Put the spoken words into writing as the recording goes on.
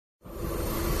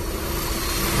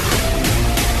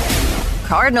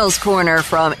Cardinals Corner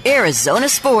from Arizona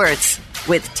Sports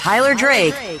with Tyler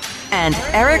Drake and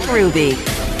Eric Ruby.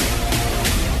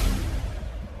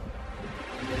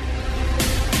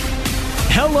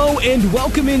 Hello and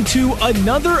welcome into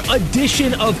another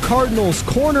edition of Cardinals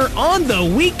Corner on the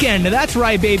weekend. That's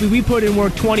right, baby. We put in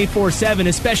work 24/7,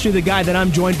 especially the guy that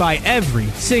I'm joined by every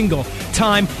single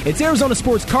time. It's Arizona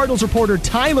Sports Cardinals reporter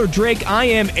Tyler Drake. I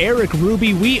am Eric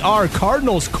Ruby. We are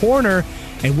Cardinals Corner,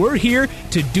 and we're here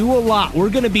to do a lot.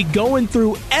 We're going to be going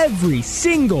through every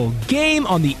single game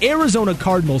on the Arizona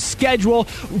Cardinals schedule.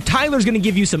 Tyler's going to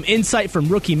give you some insight from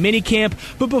rookie minicamp.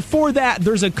 But before that,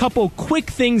 there's a couple quick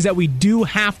things that we do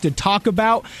have to talk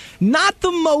about. Not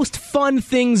the most fun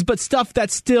things, but stuff that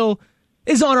still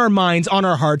is on our minds, on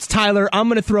our hearts. Tyler, I'm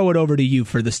going to throw it over to you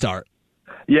for the start.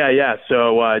 Yeah.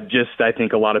 So I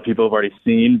think a lot of people have already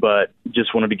seen, but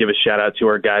just wanted to give a shout out to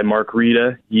our guy, Mark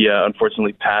Rita. He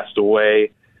unfortunately passed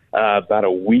away about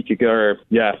a week ago,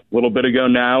 a little bit ago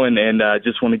now. And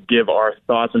just want to give our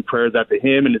thoughts and prayers out to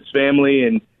him and his family.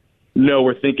 And,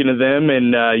 we're thinking of them.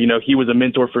 And, he was a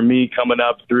mentor for me coming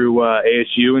up through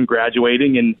ASU and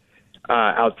graduating. And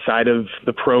outside of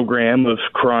the program of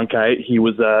Cronkite, he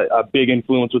was a big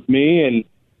influence with me. And,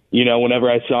 whenever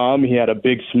I saw him, he had a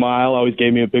big smile, always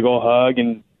gave me a big old hug,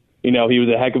 and, he was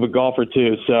a heck of a golfer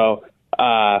too. So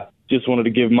just wanted to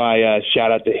give my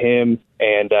shout out to him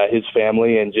and his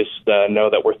family, and just know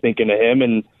that we're thinking of him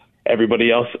and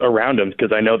everybody else around him,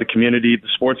 because I know the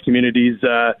sports community's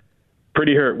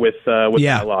pretty hurt with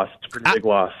that loss. It's a pretty big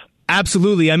loss.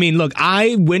 Absolutely. I mean, look,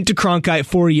 I went to Cronkite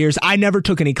 4 years. I never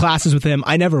took any classes with him.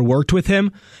 I never worked with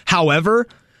him. However,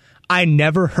 I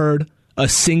never heard a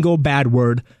single bad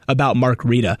word about Mark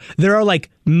Rita. There are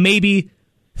maybe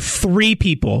 3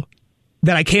 people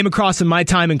that I came across in my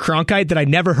time in Cronkite that I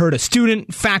never heard a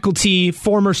student, faculty,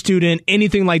 former student,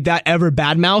 anything like that ever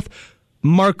badmouth.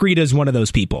 Mark Rita is one of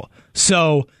those people.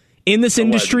 So in this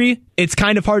industry, it's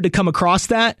kind of hard to come across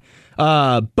that,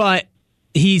 but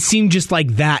he seemed just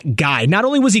like that guy. Not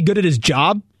only was he good at his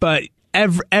job, but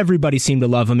everybody seemed to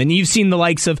love him. And you've seen the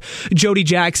likes of Jody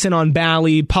Jackson on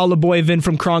Bally, Paula Boyvin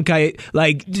from Cronkite,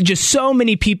 just so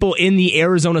many people in the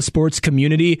Arizona sports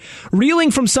community reeling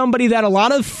from somebody that a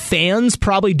lot of fans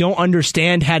probably don't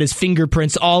understand had his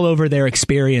fingerprints all over their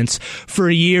experience for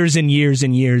years and years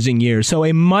and years and years. So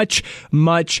a much,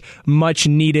 much, much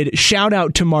needed shout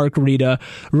out to Mark Rita.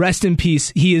 Rest in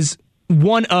peace. He is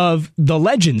one of the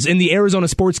legends in the Arizona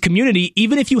sports community,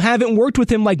 even if you haven't worked with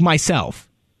him like myself.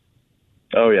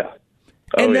 Oh, yeah.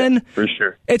 And then, for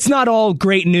sure, it's not all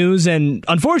great news. And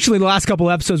unfortunately, the last couple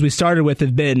episodes we started with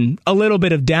have been a little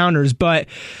bit of downers. But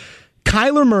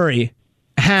Kyler Murray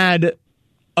had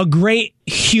a great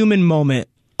human moment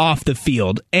off the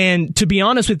field. And to be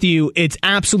honest with you, it's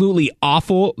absolutely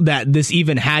awful that this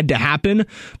even had to happen.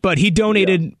 But he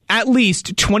donated at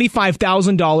least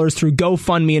 $25,000 through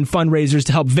GoFundMe and fundraisers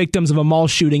to help victims of a mall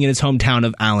shooting in his hometown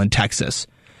of Allen, Texas.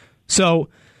 So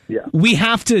we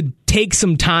have to take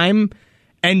some time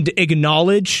and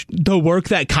acknowledge the work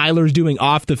that Kyler's doing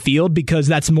off the field, because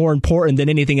that's more important than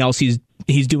anything else he's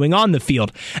doing on the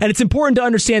field. And it's important to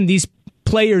understand these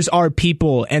players are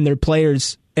people, and they're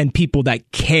players and people that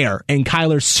care. And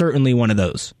Kyler's certainly one of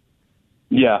those.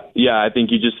 Yeah. I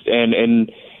think you just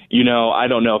and I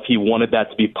don't know if he wanted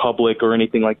that to be public or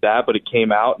anything like that, but it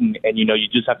came out, and you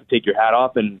just have to take your hat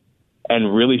off and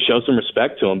really show some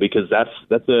respect to him, because that's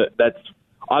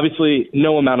obviously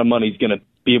no amount of money is going to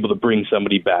be able to bring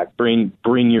somebody back, bring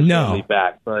your family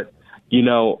back. But,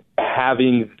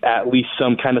 having at least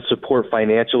some kind of support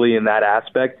financially in that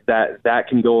aspect, that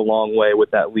can go a long way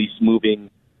with at least moving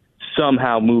down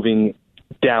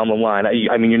the line.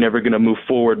 I mean, you're never going to move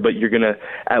forward, but you're going to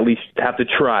at least have to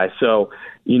try. So,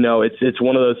 it's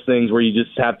one of those things where you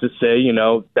just have to say,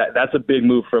 that's a big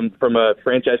move from a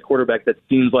franchise quarterback that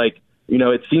seems like,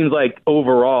 it seems like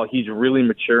overall he's really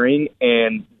maturing,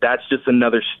 and that's just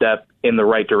another step in the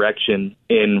right direction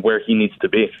in where he needs to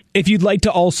be. If you'd like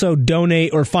to also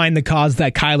donate or find the cause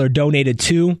that Kyler donated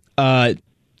to,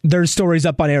 there's stories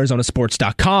up on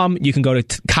arizonasports.com. You can go to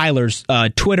Kyler's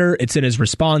Twitter. It's in his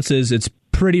responses. It's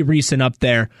pretty recent up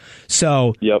there.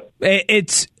 So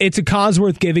it's a cause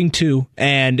worth giving to,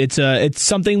 and it's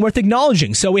something worth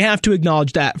acknowledging. So we have to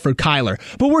acknowledge that for Kyler.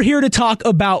 But we're here to talk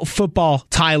about football,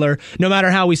 Tyler, no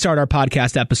matter how we start our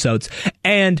podcast episodes.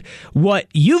 And what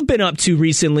you've been up to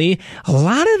recently, a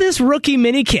lot of this rookie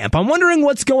minicamp. I'm wondering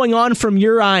what's going on from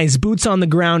your eyes, boots on the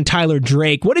ground, Tyler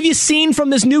Drake. What have you seen from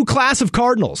this new class of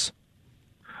Cardinals?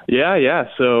 Yeah.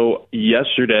 So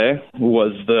yesterday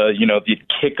was the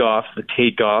kickoff, the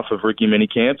takeoff of rookie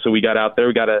minicamp. So we got out there,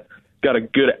 we got a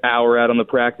good hour out on the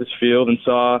practice field and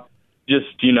saw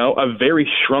just, a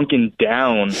very shrunken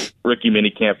down rookie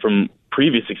minicamp from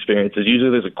previous experiences.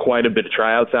 Usually there's quite a bit of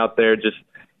tryouts out there just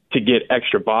to get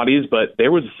extra bodies, but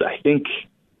there was, I think,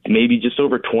 maybe just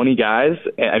over 20 guys.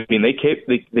 I mean,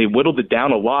 they whittled it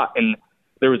down a lot, and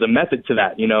there was a method to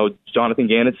that. Jonathan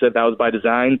Gannon said that was by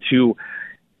design to,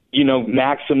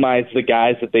 maximize the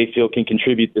guys that they feel can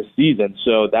contribute this season.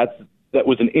 So that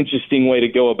was an interesting way to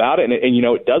go about it. And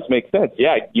it does make sense.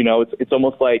 Yeah. It's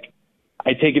almost like,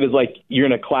 I take it as like you're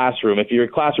in a classroom. If you're in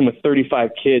a classroom with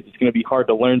 35 kids, it's going to be hard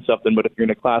to learn something. But if you're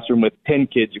in a classroom with 10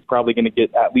 kids, you're probably going to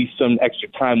get at least some extra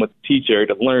time with the teacher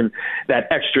to learn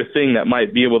that extra thing that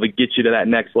might be able to get you to that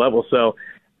next level. So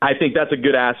I think that's a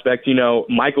good aspect.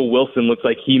 Michael Wilson looks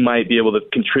like he might be able to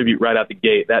contribute right out the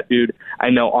gate. That dude,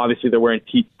 I know obviously they're wearing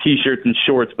T-shirts and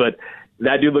shorts, but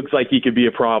that dude looks like he could be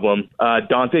a problem.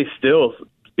 Dante Stills,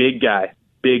 big guy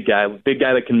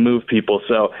that can move people.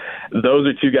 So those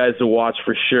are two guys to watch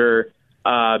for sure.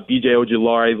 BJ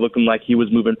Ojulari looking like he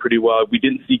was moving pretty well. We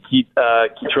didn't see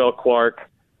Keetrell Clark.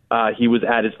 He was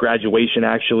at his graduation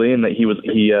actually, and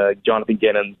that Jonathan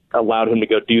Gannon allowed him to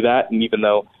go do that. And even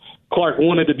though Clark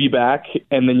wanted to be back,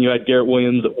 and then you had Garrett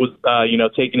Williams that was,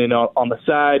 taking it on the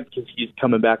side because he's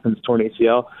coming back from his torn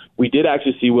ACL. We did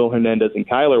actually see Will Hernandez and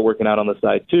Kyler working out on the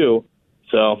side too.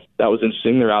 So that was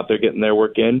interesting. They're out there getting their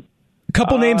work in. A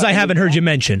couple names I haven't heard you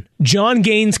mention. John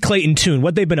Gaines, Clayton Tune.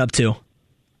 What they been up to?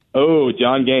 Oh,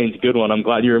 John Gaines, good one. I'm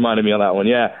glad you reminded me on that one.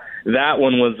 Yeah, that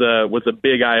one was a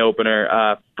big eye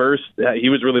opener. First, he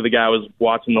was really the guy I was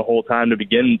watching the whole time to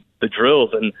begin the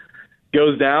drills, and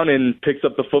goes down and picks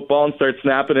up the football and starts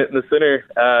snapping it in the center.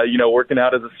 Working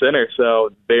out as a center.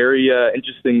 So very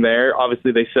interesting there.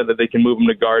 Obviously, they said that they can move him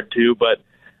to guard too, but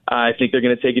I think they're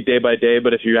going to take it day by day.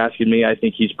 But if you're asking me, I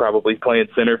think he's probably playing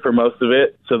center for most of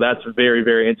it. So that's very,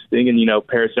 very interesting. And,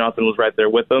 Paris Johnson was right there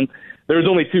with them. There was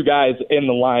only two guys in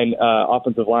the line,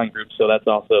 offensive line group. So that's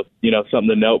also, something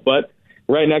to note. But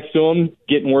right next to him,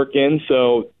 getting work in.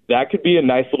 So that could be a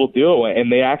nice little duo.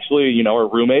 And they actually, are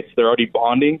roommates. They're already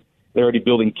bonding. They're already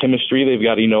building chemistry. They've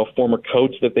got, a former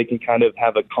coach that they can kind of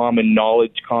have a common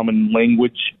knowledge, common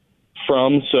language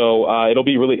from. So it'll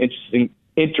be really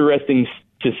interesting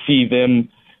to see them,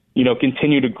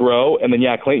 continue to grow. And then,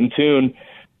 Clayton Tune,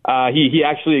 he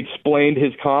actually explained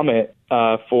his comment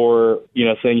for,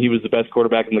 saying he was the best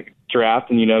quarterback in the draft.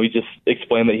 And, he just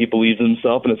explained that he believes in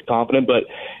himself and is confident. But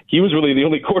he was really the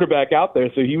only quarterback out there,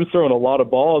 so he was throwing a lot of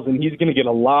balls, and he's going to get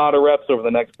a lot of reps over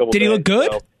the next couple of days. Did he look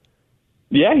good? So,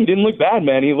 yeah, he didn't look bad,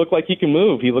 man. He looked like he can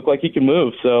move.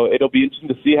 So it'll be interesting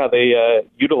to see how they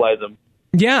utilize him.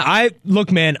 Yeah,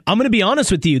 look, man, I'm going to be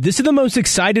honest with you. This is the most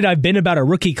excited I've been about a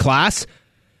rookie class.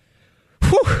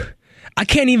 Whew, I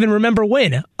can't even remember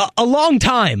when. A long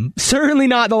time. Certainly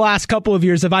not the last couple of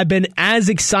years have I been as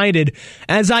excited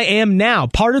as I am now.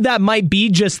 Part of that might be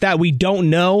just that we don't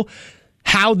know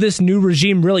how this new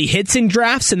regime really hits in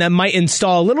drafts, and that might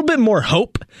install a little bit more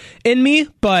hope in me,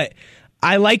 but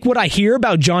I like what I hear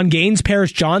about John Gaines,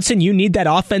 Paris Johnson. You need that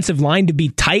offensive line to be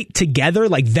tight together.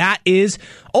 Like, that is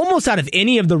almost out of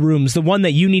any of the rooms, the one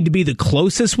that you need to be the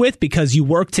closest with because you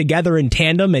work together in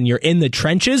tandem and you're in the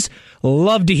trenches.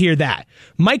 Love to hear that.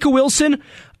 Michael Wilson,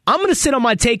 I'm going to sit on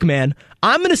my take, man.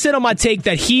 I'm going to sit on my take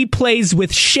that he plays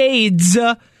with shades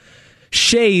of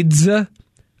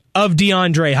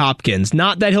DeAndre Hopkins.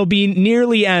 Not that he'll be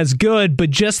nearly as good, but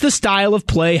just the style of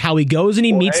play, how he goes and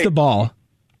he meets the ball.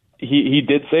 He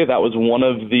did say that was one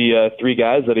of the three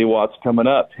guys that he watched coming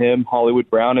up. Him, Hollywood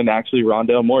Brown, and actually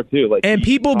Rondale Moore, too. And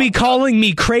people be calling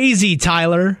me crazy,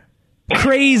 Tyler.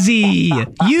 Crazy.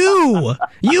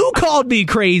 You called me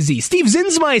crazy. Steve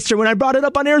Zinsmeister, when I brought it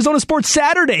up on Arizona Sports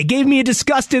Saturday, gave me a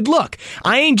disgusted look.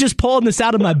 I ain't just pulling this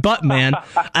out of my butt, man.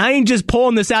 I ain't just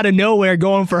pulling this out of nowhere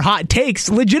going for hot takes.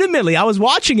 Legitimately, I was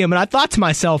watching him and I thought to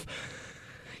myself,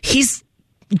 he's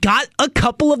got a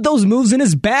couple of those moves in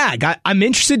his bag. I'm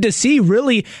interested to see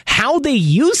really how they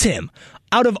use him.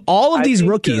 Out of all of these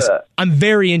rookies, I'm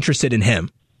very interested in him.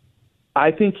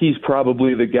 I think he's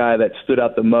probably the guy that stood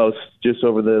out the most just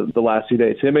over the last few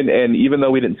days. Him and even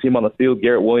though we didn't see him on the field,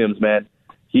 Garrett Williams, man,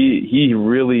 he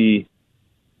really,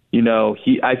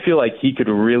 I feel like he could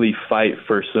really fight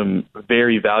for some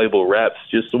very valuable reps,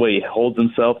 just the way he holds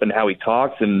himself and how he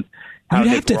talks and how you'd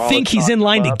have to think he's in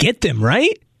line to get them,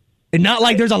 right? And not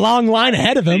like there's a long line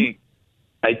ahead of him.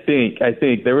 I think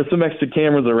there were some extra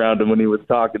cameras around him when he was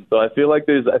talking, so I feel like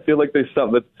there's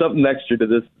something extra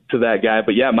to that guy.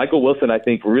 But yeah, Michael Wilson, I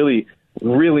think really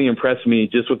impressed me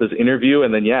just with his interview,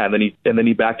 and then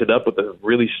he backed it up with a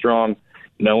really strong.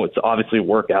 It's obviously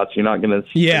workouts. You're not going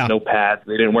to no pads.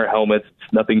 They didn't wear helmets.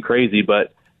 It's nothing crazy,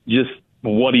 but just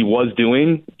what he was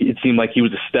doing, it seemed like he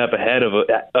was a step ahead of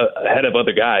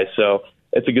other guys. So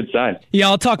it's a good sign. Yeah,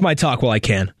 I'll talk my talk while I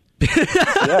can.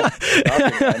 Yeah,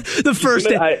 awesome, the first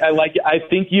day. I like it. I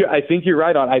think you're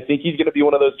right on. I think he's going to be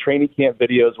one of those training camp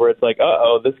videos where it's like,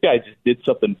 this guy just did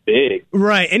something big.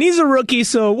 Right, and he's a rookie,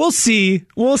 so we'll see.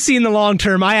 We'll see in the long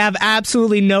term. I have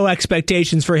absolutely no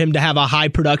expectations for him to have a high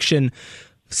production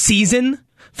season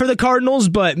for the Cardinals,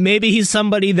 but maybe he's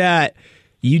somebody that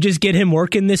you just get him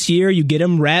working this year, you get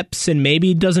him reps, and maybe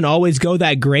it doesn't always go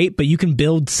that great, but you can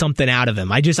build something out of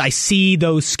him. I see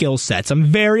those skill sets. I'm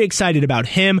very excited about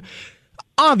him.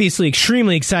 Obviously,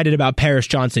 extremely excited about Paris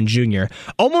Johnson Jr.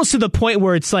 Almost to the point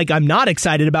where it's like I'm not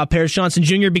excited about Paris Johnson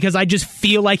Jr. because I just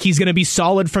feel like he's going to be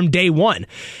solid from day one.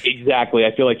 Exactly.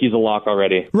 I feel like he's a lock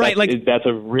already. Right.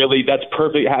 That's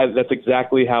perfect. That's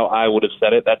exactly how I would have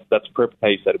said it. That's perfect how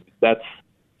you said it.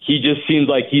 He just seems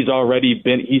like he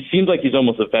seems like he's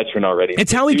almost a veteran already.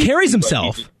 It's how he carries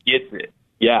himself. Like he just gets it.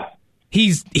 Yeah.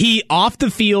 He off the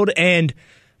field, and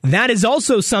that is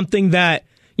also something that,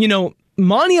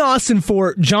 Monty Austin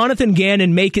Jonathan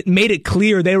Gannon made it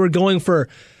clear they were going for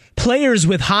players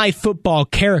with high football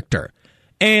character.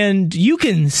 And you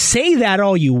can say that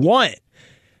all you want.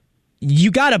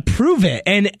 You got to prove it.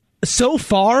 And so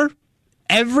far,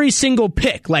 every single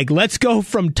pick, let's go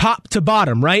from top to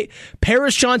bottom, right?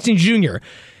 Paris Johnson Jr.,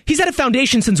 he's had a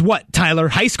foundation since what, Tyler?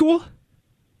 High school?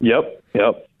 Yep.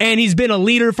 And he's been a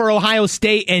leader for Ohio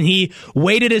State, and he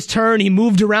waited his turn. He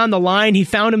moved around the line. He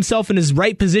found himself in his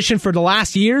right position for the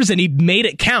last years, and he made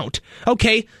it count.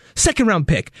 Okay, second-round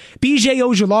pick, B.J.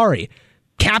 Ojulari,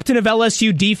 captain of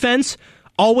LSU defense,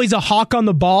 always a hawk on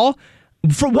the ball.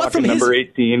 From number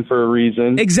 18 for a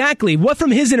reason. Exactly. What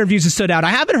from his interviews has stood out? I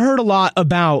haven't heard a lot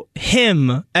about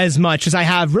him as much as I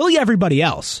have really everybody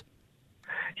else.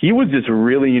 He was just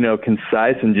really,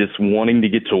 concise and just wanting to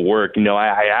get to work.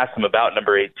 I asked him about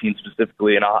number 18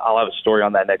 specifically, and I'll have a story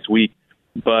on that next week.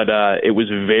 But it was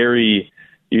very,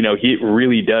 he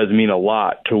really does mean a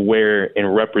lot to wear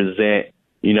and represent,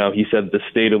 he said the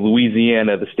state of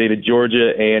Louisiana, the state of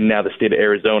Georgia, and now the state of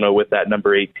Arizona with that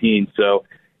number 18. So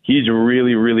he's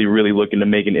really, really, really looking to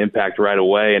make an impact right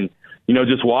away. And,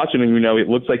 just watching him, it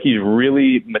looks like he's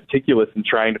really meticulous in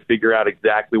trying to figure out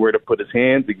exactly where to put his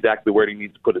hands, exactly where he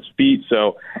needs to put his feet.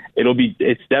 So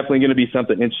it's definitely going to be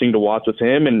something interesting to watch with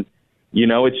him. And,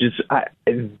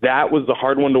 that was the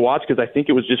hard one to watch because I think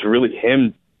it was just really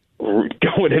him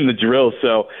going in the drill.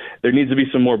 So there needs to be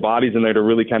some more bodies in there to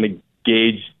really kind of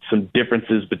gauge some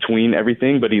differences between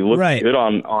everything. But he looks good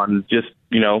on just,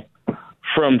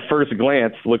 from first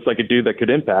glance, looks like a dude that could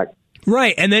impact.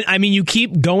 Right, and then, you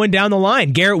keep going down the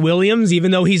line. Garrett Williams, even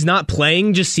though he's not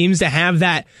playing, just seems to have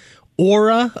that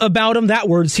aura about him. That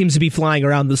word seems to be flying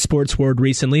around the sports world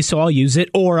recently, so I'll use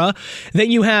it, aura. Then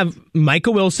you have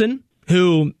Micah Wilson,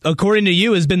 who, according to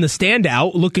you, has been the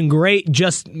standout, looking great,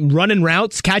 just running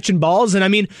routes, catching balls,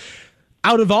 and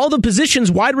out of all the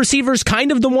positions, wide receiver is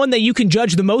kind of the one that you can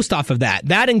judge the most off of that.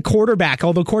 That and quarterback,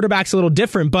 although quarterback's a little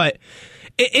different, but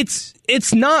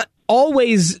it's not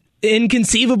always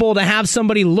inconceivable to have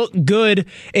somebody look good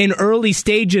in early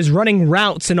stages, running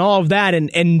routes and all of that,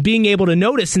 and being able to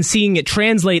notice and seeing it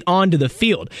translate onto the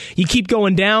field. You keep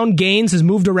going down. Gaines has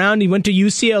moved around. He went to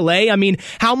UCLA.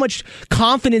 How much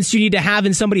confidence do you need to have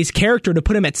in somebody's character to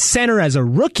put him at center as a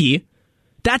rookie?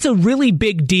 That's a really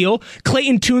big deal.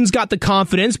 Clayton Tune's got the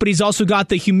confidence, but he's also got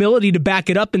the humility to back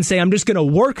it up and say, I'm just going to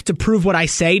work to prove what I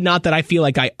say, not that I feel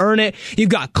like I earn it. You've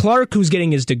got Clark, who's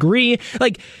getting his degree.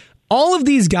 All of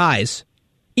these guys,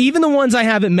 even the ones I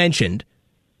haven't mentioned,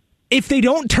 if they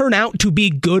don't turn out to be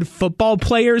good football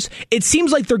players, it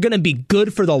seems like they're going to be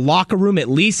good for the locker room at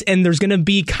least, and there's going to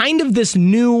be kind of this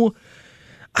new,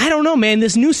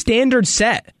 this new standard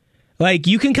set.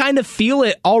 You can kind of feel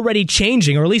it already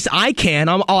changing, or at least I can.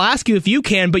 I'll ask you if you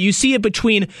can, but you see it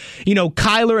between,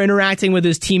 Kyler interacting with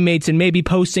his teammates and maybe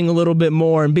posting a little bit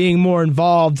more and being more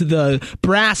involved, the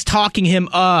brass talking him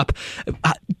up,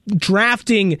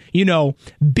 drafting,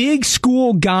 big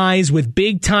school guys with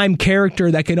big time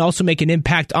character that can also make an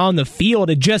impact on the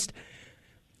field.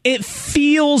 It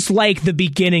feels like the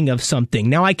beginning of something.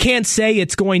 Now, I can't say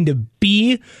it's going to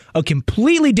be a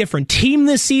completely different team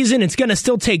this season. It's going to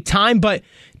still take time, but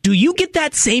do you get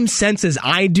that same sense as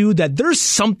I do that there's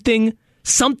something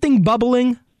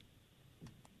bubbling?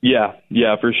 Yeah,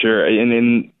 for sure.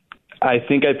 And I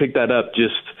think I picked that up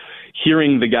just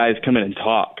hearing the guys come in and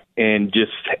talk and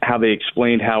just how they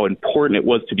explained how important it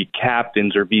was to be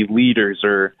captains or be leaders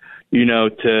or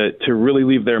to really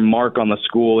leave their mark on the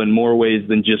school in more ways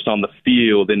than just on the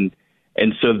field. And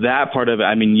so that part of it,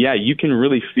 you can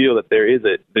really feel that there's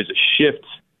a shift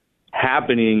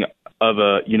happening of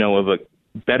a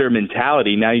better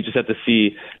mentality. Now you just have to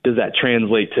see, does that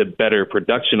translate to better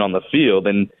production on the field?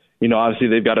 And, obviously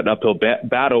they've got an uphill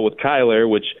battle with Kyler,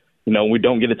 which, we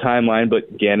don't get a timeline,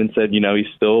 but Gannon said, he's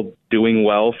still doing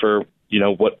well for,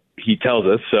 what he tells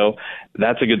us. So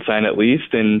that's a good sign at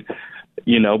least. And,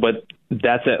 but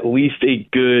that's at least a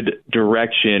good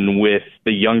direction with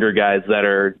the younger guys that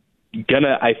are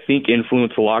gonna, I think,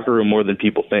 influence the locker room more than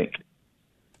people think.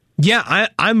 Yeah,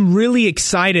 I'm really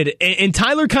excited. And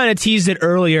Tyler kind of teased it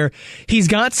earlier. He's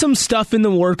got some stuff in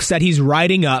the works that he's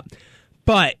writing up,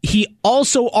 but he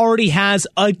also already has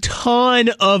a ton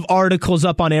of articles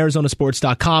up on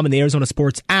ArizonaSports.com and the Arizona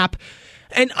Sports app.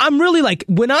 And I'm really like,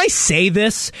 when I say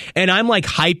this and I'm like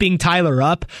hyping Tyler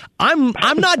up, I'm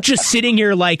not just sitting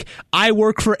here like I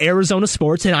work for Arizona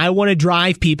Sports and I want to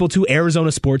drive people to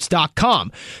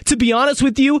ArizonaSports.com. To be honest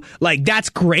with you, like that's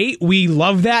great. We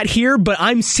love that here, but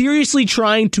I'm seriously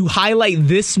trying to highlight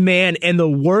this man and the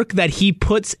work that he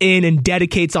puts in and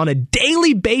dedicates on a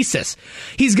daily basis.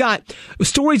 He's got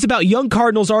stories about young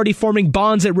Cardinals already forming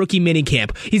bonds at rookie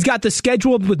minicamp. He's got the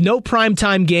schedule with no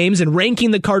primetime games and ranking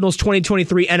the Cardinals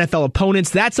 2023 NFL opponents.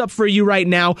 That's up for you right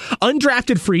now.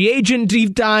 Undrafted free agent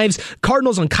deep dives.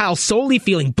 Cardinals on Kyle Soley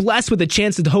feeling blessed with a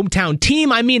chance at the hometown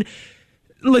team. I mean,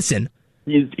 listen.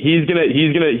 He's gonna.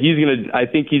 I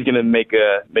think he's gonna make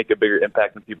a bigger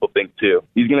impact than people think too.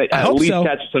 He's gonna at least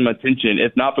catch some attention,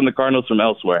 if not from the Cardinals, from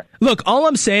elsewhere. Look, all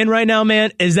I'm saying right now,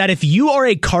 man, is that if you are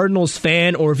a Cardinals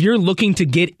fan or if you're looking to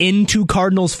get into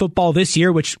Cardinals football this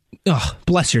year, which,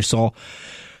 bless your soul.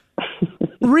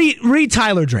 Read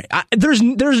Tyler Drake. There's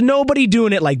nobody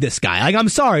doing it like this guy. Like, I'm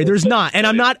sorry, there's not. And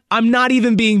I'm not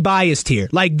even being biased here.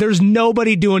 Like, there's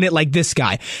nobody doing it like this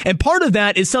guy. And part of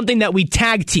that is something that we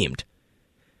tag teamed.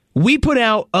 We put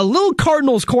out a little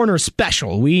Cardinals Corner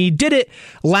special. We did it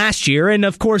last year, and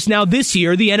of course now this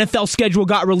year, the NFL schedule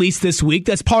got released this week.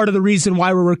 That's part of the reason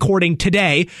why we're recording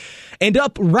today. And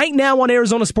up right now on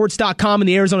ArizonaSports.com and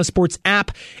the Arizona Sports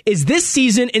app is this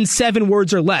season in 7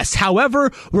 words or less.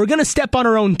 However, we're going to step on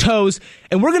our own toes,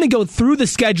 and we're going to go through the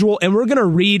schedule, and we're going to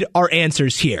read our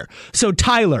answers here. So,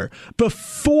 Tyler,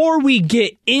 before we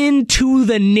get into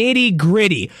the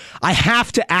nitty-gritty, I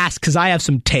have to ask, because I have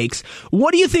some takes,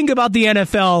 what do you think about the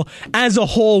NFL as a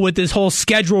whole with this whole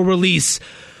schedule release?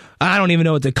 I don't even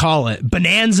know what to call it.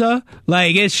 Bonanza?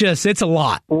 Like, it's a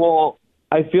lot. Well,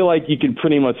 I feel like you can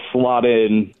pretty much slot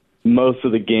in most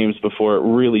of the games before it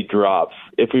really drops,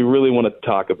 if we really want to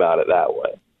talk about it that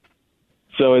way.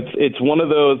 So it's one of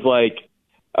those, like,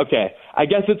 okay, I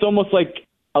guess it's almost like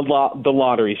the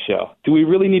lottery show. Do we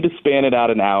really need to span it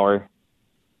out an hour?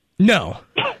 No.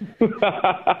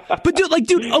 But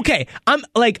dude, okay, I'm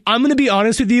going to be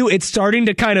honest with you, it's starting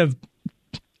to kind of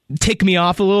tick me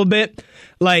off a little bit.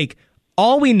 Like,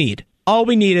 all we need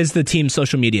is the team's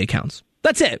social media accounts.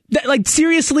 That's it.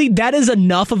 Seriously, that is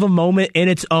enough of a moment in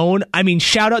its own. I mean,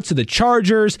 shout out to the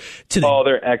Chargers.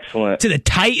 They're excellent. To the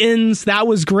Titans. That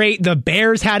was great. The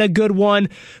Bears had a good one.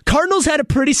 Cardinals had a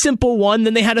pretty simple one.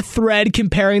 Then they had a thread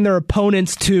comparing their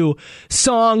opponents to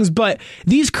songs. But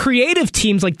these creative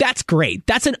teams, that's great.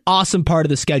 That's an awesome part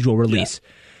of the schedule release.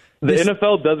 Yeah. The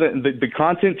NFL doesn't, the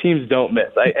content teams don't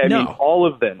miss. I mean,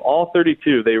 all of them, all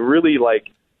 32, they really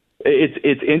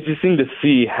it's interesting to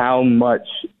see how much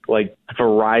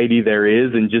variety there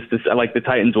is, and just this, the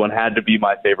Titans one had to be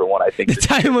my favorite one. I think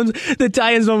the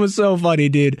Titans one was so funny,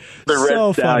 dude. The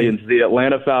Red Stallions, funny. The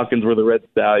Atlanta Falcons were the Red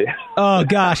Stallions. Oh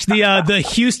gosh, the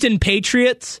Houston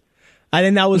Patriots. I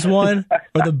think that was one,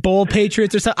 or the Bull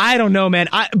Patriots or something. I don't know, man.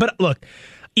 But look.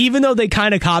 Even though they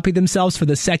kind of copied themselves for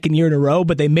the second year in a row,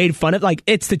 but they made fun of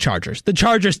it's the Chargers. The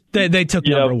Chargers, they took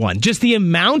number one. Just the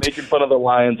amount. Making fun of the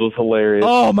Lions was hilarious.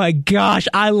 Oh my gosh,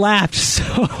 I laughed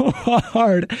so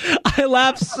hard.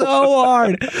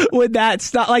 With that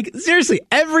stuff. Seriously,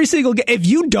 every single game. If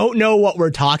you don't know what we're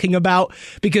talking about,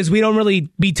 because we don't really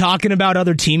be talking about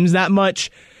other teams that much,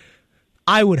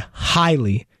 I would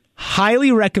highly,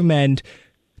 highly recommend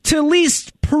to at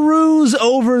least peruse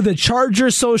over the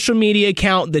Chargers social media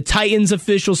account, the Titans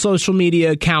official social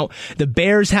media account. The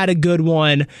Bears had a good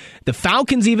one. The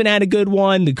Falcons even had a good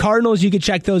one. The Cardinals, you could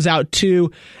check those out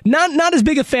too. Not as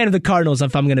big a fan of the Cardinals,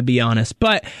 if I'm going to be honest,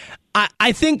 but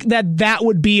I think that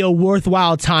would be a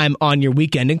worthwhile time on your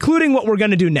weekend, including what we're going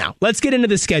to do now. Let's get into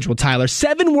the schedule, Tyler.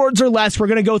 7 words or less. We're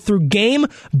going to go through game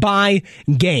by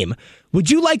game. Would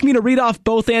you like me to read off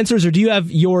both answers, or do you have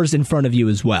yours in front of you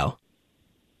as well?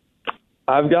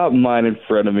 I've got mine in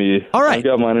front of me. All right.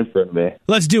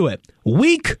 Let's do it.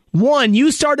 Week 1, you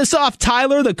start us off,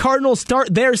 Tyler. The Cardinals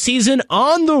start their season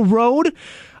on the road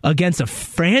against a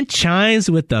franchise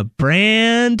with a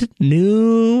brand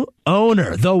new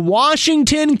owner. The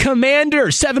Washington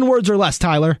Commanders. 7 words or less,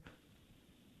 Tyler.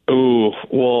 Ooh,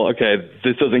 well, okay.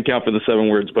 This doesn't count for the 7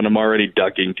 words, but I'm already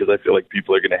ducking because I feel like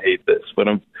people are going to hate this. But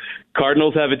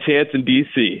Cardinals have a chance in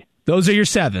D.C. Those are your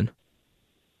 7.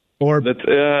 Or that's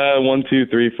 1, 2,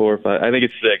 3, 4, 5. I think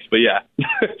it's 6, but yeah,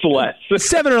 it's less.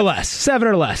 7 or less. 7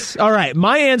 or less. All right.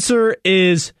 My answer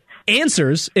is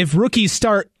answers if rookies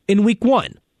start in week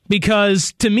 1,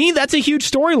 because to me that's a huge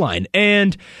storyline.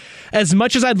 And as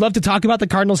much as I'd love to talk about the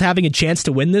Cardinals having a chance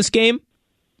to win this game,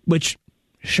 which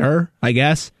sure, I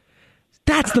guess,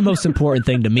 that's the most important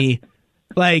thing to me.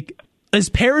 Like, is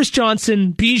Paris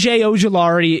Johnson, B.J.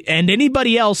 Ojulari, and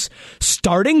anybody else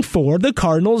starting for the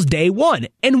Cardinals day 1?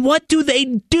 And what do they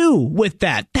do with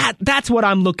that? That's what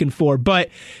I'm looking for. But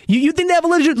you think they have a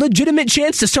legitimate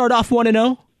chance to start off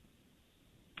 1-0?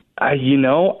 I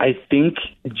think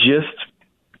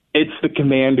it's the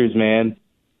Commanders, man.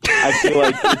 I feel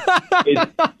like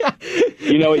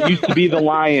it used to be the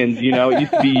Lions, it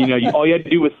used to be, all you had to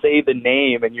do was say the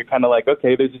name and you're kind of like,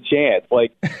 okay, there's a chance.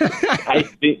 Like, I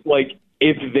think, like,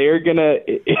 if they're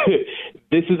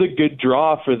this is a good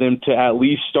draw for them to at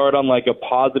least start on like a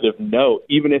positive note.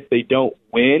 Even if they don't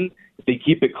win, if they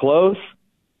keep it close,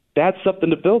 that's something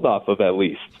to build off of at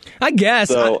least. I guess.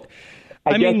 So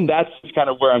I guess that's just kind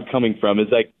of where I'm coming from, is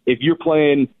like, if you're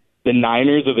playing the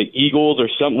Niners or the Eagles or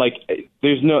something, like,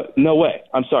 there's no way.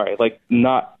 I'm sorry. Like,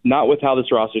 not with how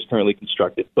this roster is currently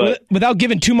constructed. But without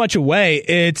giving too much away,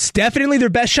 it's definitely their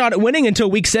best shot at winning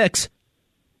until week 6.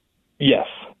 Yes.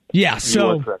 Yeah,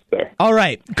 so, all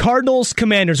right, Cardinals,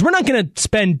 Commanders. We're not going to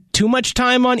spend too much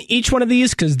time on each one of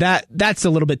these because that's a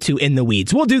little bit too in the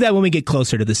weeds. We'll do that when we get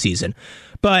closer to the season.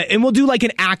 And we'll do like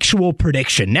an actual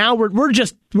prediction. Now we're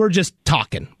just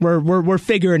talking. We're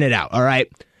figuring it out, all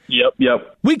right?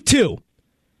 Yep. Week 2.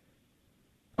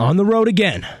 On the road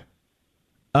again.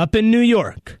 Up in New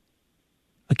York.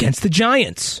 Against the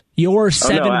Giants. Your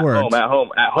 7 words. At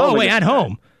home. Oh, wait, at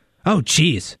home. Oh,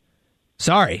 jeez.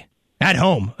 Sorry. At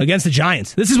home against the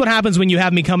Giants. This is what happens when you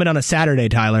have me coming on a Saturday,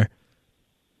 Tyler.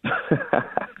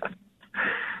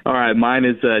 All right, mine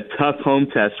is a tough home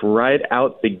test right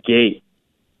out the gate.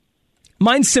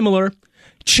 Mine's similar.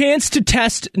 Chance to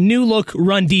test new look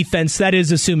run defense. That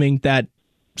is assuming that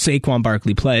Saquon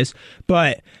Barkley plays.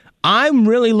 But I'm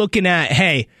really looking at,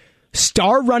 hey,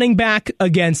 star running back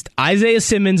against Isaiah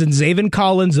Simmons and Zaven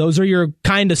Collins. Those are your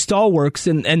kind of stalwarts.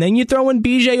 And then you throw in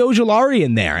B.J. Ojulari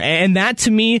in there. And that,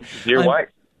 to me,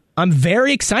 I'm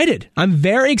very excited. I'm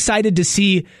very excited to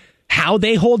see how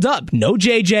they hold up. No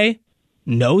J.J.,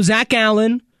 no Zach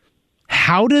Allen.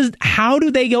 How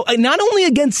do they go? Not only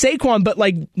against Saquon, but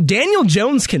like Daniel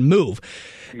Jones can move.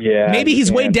 Yeah, maybe he's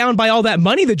weighed down by all that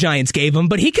money the Giants gave him,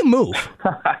 but he can move.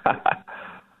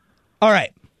 All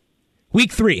right.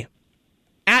 Week 3.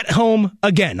 At home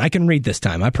again. I can read this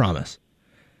time, I promise.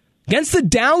 Against the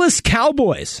Dallas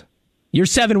Cowboys. Your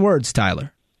 7 words,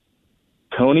 Tyler.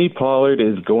 Tony Pollard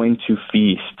is going to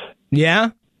feast. Yeah?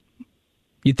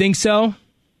 You think so?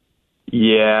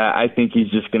 Yeah, I think he's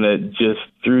just going to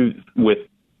through with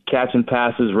catching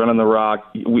passes, running the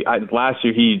rock. Last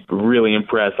year he really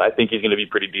impressed. I think he's going to be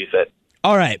pretty decent.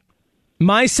 All right.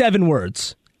 My 7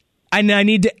 words. And I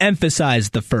need to emphasize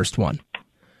the first one.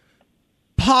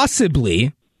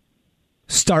 Possibly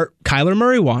start Kyler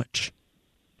Murray watch,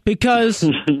 because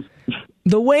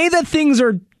the way that things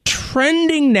are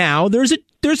trending now, there's a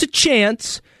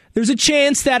chance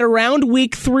that around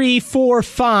week 3, 4,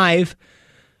 5,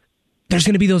 there's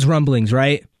going to be those rumblings,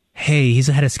 right? Hey, he's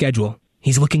ahead of schedule.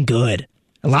 He's looking good.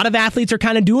 A lot of athletes are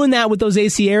kind of doing that with those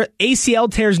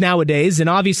ACL tears nowadays, and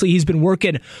obviously he's been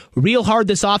working real hard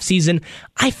this offseason.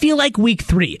 I feel like week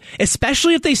 3,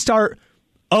 especially if they start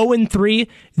 0-3,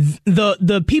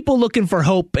 the people looking for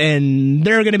hope, and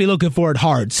they're going to be looking for it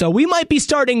hard. So we might be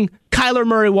starting Kyler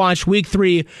Murray watch week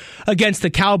 3 against the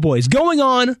Cowboys. Going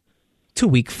on to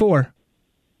week 4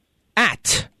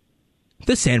 at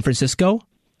the San Francisco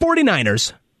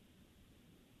 49ers.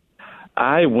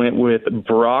 I went with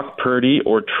Brock Purdy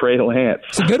or Trey Lance.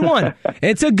 It's a good one.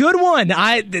 It's a good one.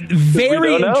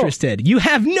 Very interested. You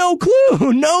have no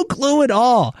clue at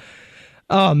all.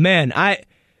 Oh, man.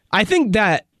 I think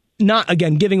that, not,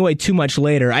 again, giving away too much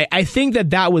later, I think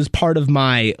that was part of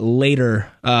my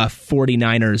later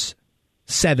 49ers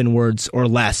 7 words or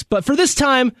less. But for this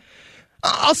time,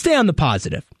 I'll stay on the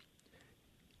positive.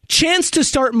 Chance to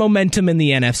start momentum in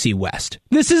the NFC West.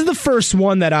 This is the first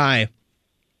one that I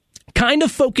kind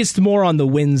of focused more on the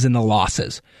wins and the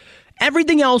losses.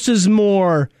 Everything else is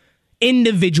more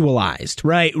individualized,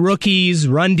 right? Rookies,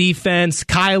 run defense,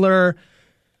 Kyler.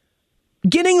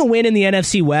 getting a win in the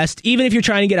NFC West, even if you're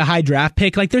trying to get a high draft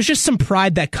pick, like there's just some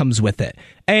pride that comes with it.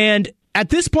 And at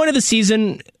this point of the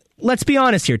season, let's be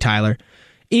honest here, Tyler.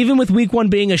 Even with week 1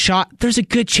 being a shot, there's a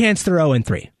good chance they're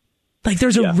 0-3. Like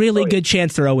there's a really good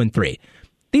chance they're 0-3.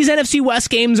 These NFC West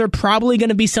games are probably going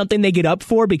to be something they get up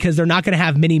for because they're not going to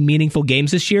have many meaningful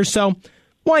games this year. So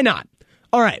why not?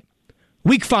 All right.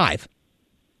 Week 5.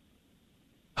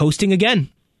 Hosting again.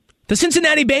 The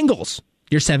Cincinnati Bengals.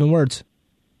 Your 7 words.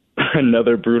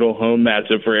 Another brutal home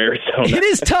matchup for Arizona. It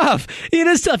is tough. It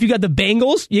is tough. You got the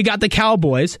Bengals, you got the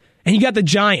Cowboys, and you got the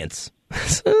Giants.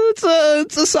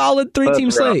 It's a solid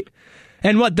 3-team slate.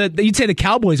 And what you'd say the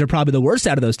Cowboys are probably the worst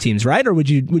out of those teams, right? Or would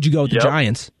you go with the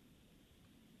Giants?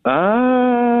 Depends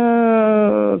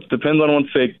on what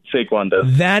Saquon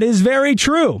does. That is very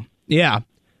true. Yeah,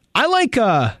 I like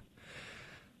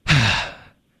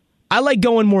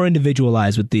going more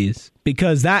individualized with these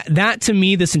because that to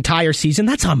me this entire season,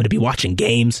 that's how I'm going to be watching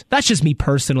games. That's just me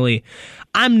personally.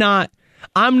 I'm not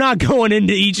going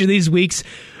into each of these weeks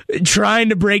trying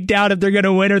to break down if they're going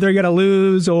to win or they're going to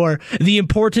lose or the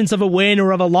importance of a win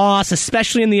or of a loss,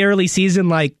 especially in the early season.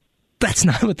 Like, that's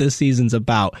not what this season's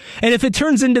about. And if it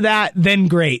turns into that, then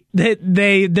great.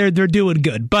 They're doing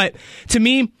good. But to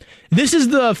me, this is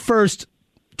the first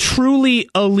truly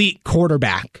elite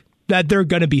quarterback that they're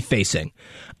going to be facing.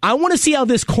 I want to see how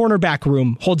this cornerback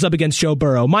room holds up against Joe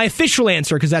Burrow. My official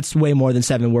answer, because that's way more than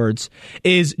 7 words,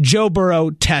 is Joe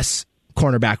Burrow tests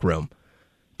cornerback room.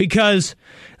 Because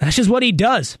that's just what he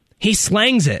does. He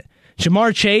slangs it.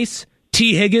 Jamar Chase,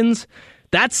 T. Higgins,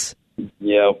 that's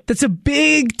a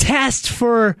big test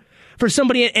for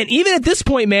somebody. And even at this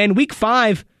point, man, week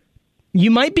 5,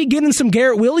 you might be getting some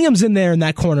Garrett Williams in there in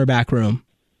that cornerback room.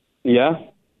 Yeah.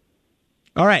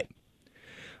 All right.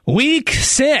 Week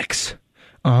 6,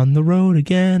 on the road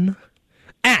again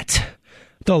at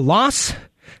the Los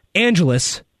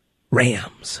Angeles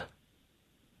Rams.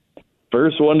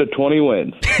 First 1 to 20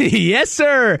 wins. Yes,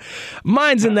 sir.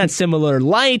 Mine's in that similar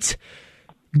light.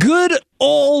 Good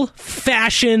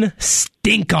old-fashioned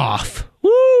stink-off.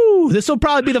 Woo! This will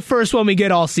probably be the first one we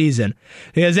get all season.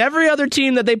 Because every other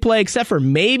team that they play, except for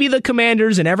maybe the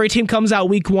Commanders, and every team comes out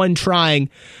week 1 trying,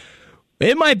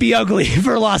 it might be ugly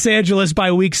for Los Angeles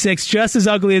by week 6, just as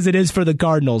ugly as it is for the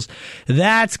Cardinals.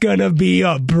 That's going to be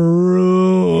a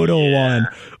brutal one.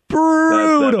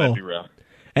 Brutal. That might be rough.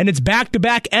 And it's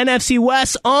back-to-back NFC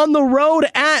West on the road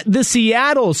at the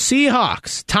Seattle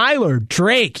Seahawks. Tyler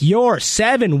Drake, your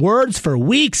 7 words for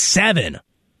week 7.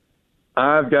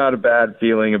 I've got a bad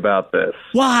feeling about this.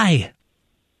 Why?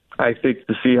 I think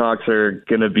the Seahawks are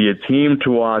going to be a team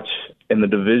to watch in the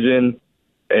division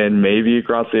and maybe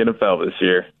across the NFL this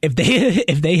year. If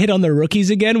they hit on their rookies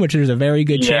again, which there's a very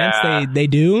good chance they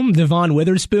do, Devon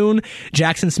Witherspoon,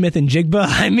 Jackson Smith, and Jigba,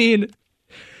 I mean,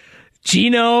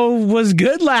 Geno was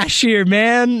good last year,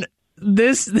 man.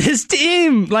 This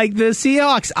team, like the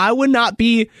Seahawks, I would not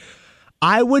be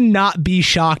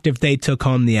shocked if they took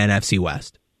home the NFC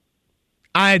West.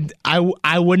 I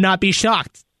would not be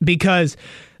shocked because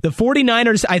the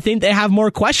 49ers, I think they have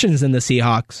more questions than the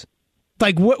Seahawks.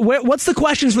 Like, what's the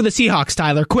questions for the Seahawks,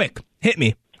 Tyler? Quick, hit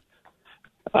me.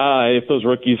 If those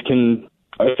rookies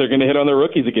if they're going to hit on their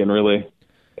rookies again, really.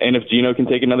 And if Geno can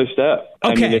take another step.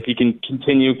 Okay. I mean, if he can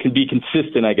be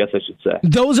consistent, I guess I should say.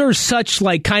 Those are such,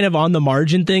 like, kind of on the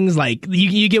margin things. Like,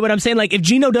 you get what I'm saying? Like, if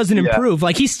Geno doesn't improve,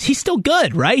 like, he's still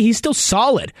good, right? He's still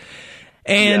solid.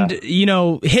 And,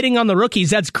 hitting on the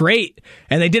rookies, that's great.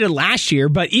 And they did it last year.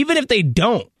 But even if they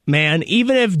don't, man,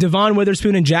 even if Devon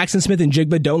Witherspoon and Jackson Smith and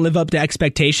Jigba don't live up to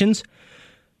expectations,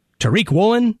 Tariq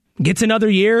Woolen gets another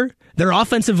year. Their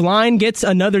offensive line gets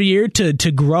another year to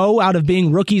grow out of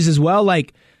being rookies as well.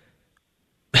 Like,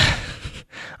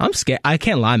 I'm scared. I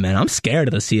can't lie, man. I'm scared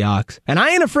of the Seahawks. And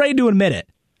I ain't afraid to admit it.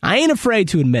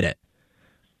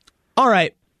 All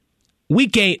right.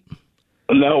 Week 8.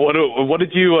 No, what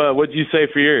did you say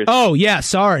for yours? Oh, yeah,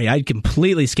 sorry. I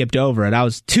completely skipped over it. I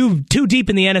was too deep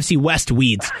in the NFC West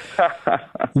weeds.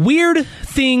 Weird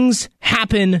things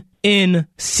happen in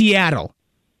Seattle.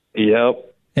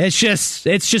 Yep. It's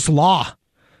just law.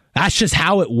 That's just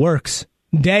how it works.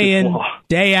 Day in,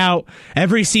 day out,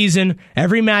 every season,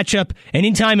 every matchup,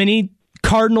 anytime any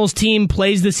Cardinals team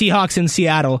plays the Seahawks in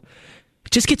Seattle,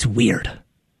 it just gets weird.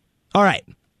 All right,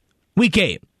 week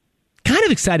 8. Kind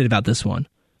of excited about this one.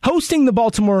 Hosting the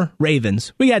Baltimore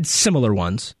Ravens. We had similar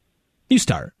ones. You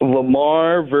start.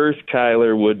 Lamar versus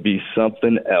Kyler would be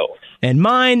something else. And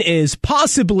mine is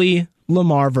possibly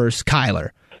Lamar versus Kyler.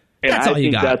 And that's all you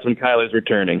got. That's when Kyler's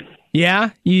returning. Yeah?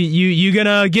 You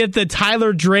gonna get the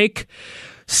Tyler Drake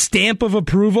stamp of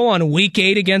approval on week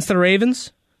 8 against the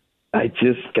Ravens? I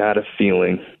just got a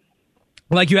feeling.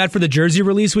 Like you had for the jersey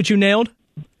release, which you nailed?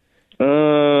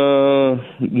 Not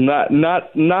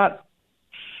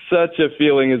such a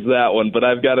feeling as that one, but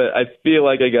I feel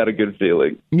like I got a good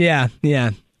feeling. Yeah.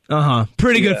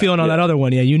 Pretty good feeling on that other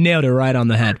one. Yeah, you nailed it right on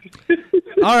the head.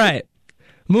 All right.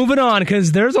 Moving on,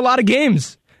 because there's a lot of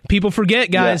games. People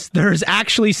forget, guys. Yeah. There's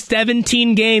actually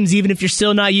 17 games, even if you're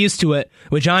still not used to it,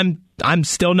 which I'm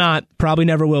still not. Probably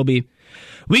never will be.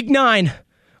 Week 9,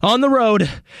 on the road,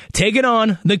 taking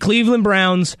on the Cleveland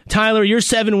Browns. Tyler, your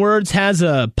 7 words has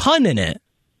a pun in it.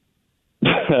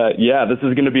 Yeah, this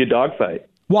is going to be a dogfight.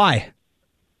 Why?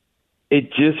 It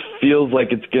just feels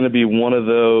like it's going to be one of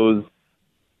those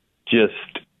just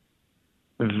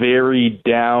very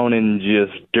down and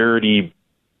just dirty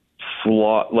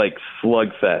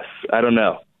slugfest. I don't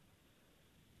know.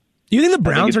 You think the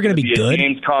Browns are going to be good?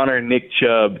 James Conner, Nick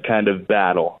Chubb kind of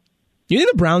battle. You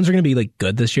think the Browns are going to be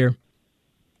good this year?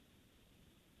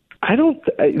 I don't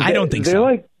think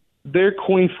so. They're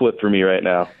coin flip for me right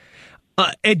now.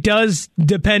 It does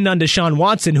depend on Deshaun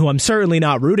Watson, who I'm certainly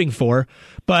not rooting for,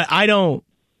 but I don't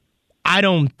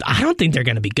think they're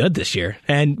going to be good this year.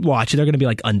 And watch, they're going to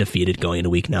be undefeated going into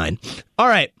week 9. All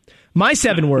right, my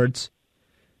 7 words.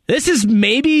 This is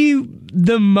maybe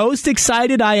the most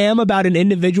excited I am about an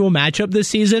individual matchup this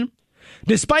season,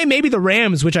 despite maybe the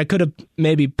Rams, which I could have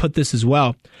maybe put this as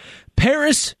well.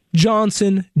 Paris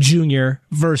Johnson Jr.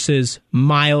 versus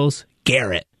Myles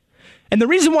Garrett. And the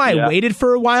reason why I waited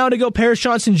for a while to go Paris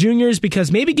Johnson Jr. is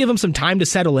because maybe give him some time to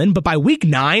settle in, but by week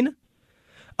 9,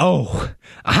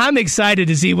 I'm excited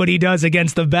to see what he does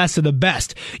against the best of the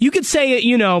best. You could say it,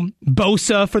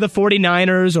 Bosa for the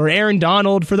 49ers or Aaron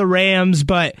Donald for the Rams,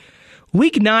 but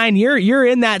week 9, you're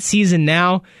in that season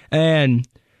now, and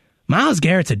Myles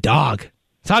Garrett's a dog.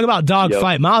 Talk about dog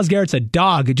fight. Myles Garrett's a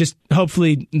dog. Just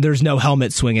hopefully there's no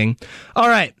helmet swinging. All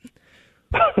right,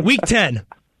 week 10,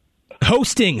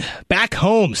 hosting back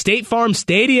home, State Farm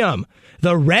Stadium,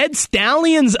 the Red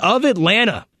Stallions of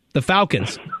Atlanta, the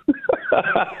Falcons.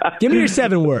 Give me your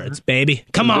 7 words, baby.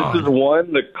 Come on. This is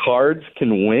one the Cards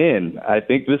can win. I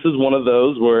think this is one of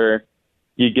those where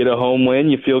you get a home win,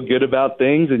 you feel good about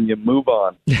things, and you move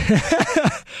on.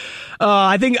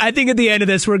 I think at the end of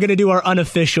this, we're going to do our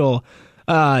unofficial,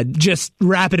 just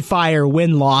rapid fire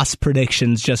win-loss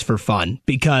predictions just for fun,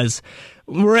 because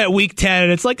we're at week 10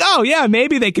 and it's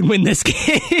maybe they can win this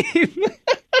game.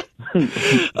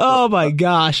 Oh my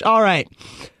gosh. All right.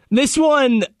 This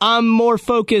one, I'm more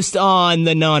focused on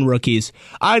the non-rookies.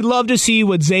 I'd love to see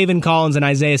what Zaven Collins and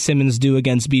Isaiah Simmons do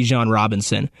against Bijan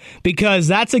Robinson, because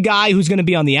that's a guy who's going to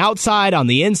be on the outside, on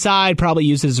the inside, probably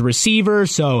used as a receiver.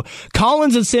 So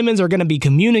Collins and Simmons are going to be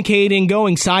communicating,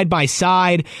 going side by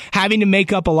side, having to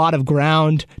make up a lot of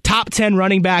ground. Top 10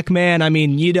 running back, man. I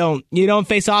mean, you don't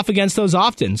face off against those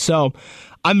often. So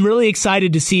I'm really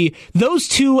excited to see those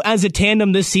two as a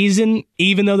tandem this season,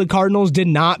 even though the Cardinals did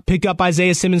not pick up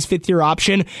Isaiah Simmons' 5th-year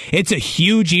option. It's a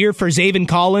huge year for Zaven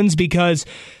Collins, because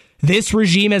this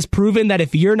regime has proven that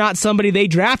if you're not somebody they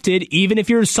drafted, even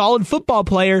if you're a solid football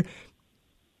player,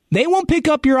 they won't pick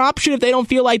up your option if they don't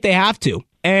feel like they have to.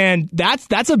 And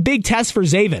that's a big test for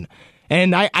Zaven.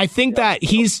 And I think that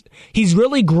he's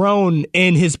really grown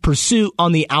in his pursuit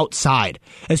on the outside,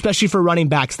 especially for running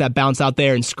backs that bounce out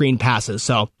there and screen passes.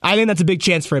 So I think that's a big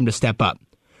chance for him to step up.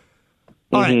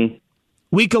 All right,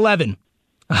 week 11.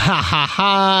 Ha ha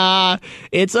ha.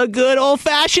 It's a good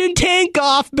old-fashioned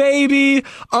tank-off, baby,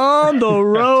 on the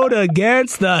road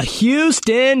against the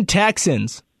Houston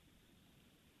Texans.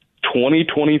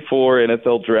 2024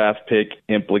 NFL draft pick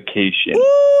implication.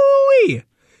 Woo-wee.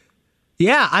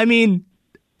 Yeah, I mean,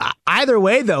 either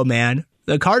way, though, man,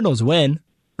 the Cardinals win,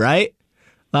 right?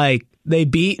 They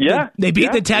beat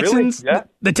the Texans. Really? Yeah.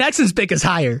 The Texans pick is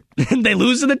higher. They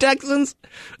lose to the Texans.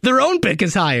 Their own pick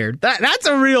is higher. That's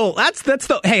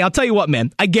the. Hey, I'll tell you what,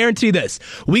 man. I guarantee this.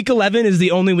 Week 11 is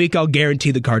the only week I'll guarantee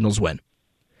the Cardinals win.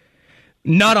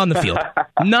 Not on the field.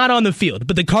 Not on the field.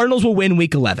 But the Cardinals will win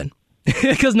week 11.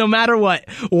 Because no matter what,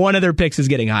 one of their picks is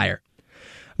getting higher.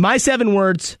 My 7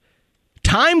 words.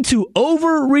 Time to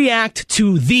overreact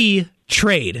to the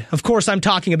trade. Of course, I'm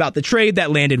talking about the trade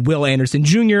that landed Will Anderson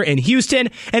Jr. in Houston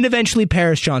and eventually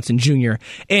Paris Johnson Jr.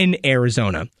 in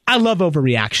Arizona. I love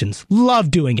overreactions. Love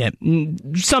doing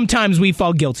it. Sometimes we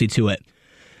fall guilty to it.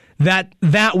 That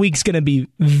week's going to be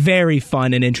very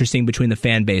fun and interesting between the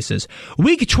fan bases.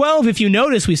 Week 12, if you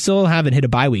notice, we still haven't hit a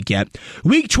bye week yet.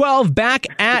 Week 12, back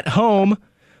at home,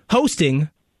 hosting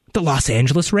the Los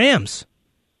Angeles Rams.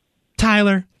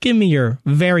 Tyler, give me your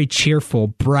very cheerful,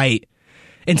 bright,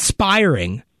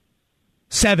 inspiring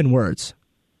 7 words.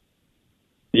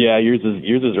 Yeah, yours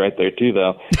is right there too,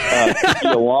 though. Could be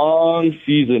a long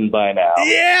season by now.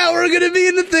 Yeah, we're going to be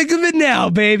in the thick of it now,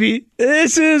 baby.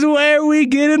 This is where we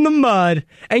get in the mud.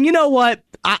 And you know what?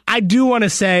 I do want to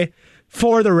say,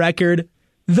 for the record,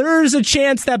 there's a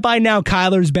chance that by now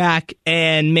Kyler's back,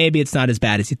 and maybe it's not as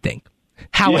bad as you think.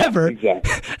 However,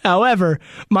 however,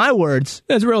 my words,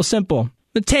 it's real simple.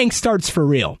 The tank starts for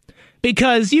real.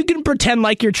 Because you can pretend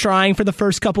like you're trying for the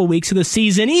first couple weeks of the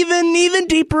season, even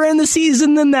deeper in the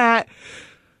season than that.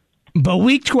 But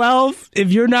week 12,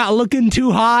 if you're not looking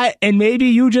too hot and maybe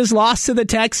you just lost to the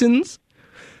Texans,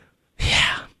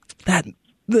 yeah,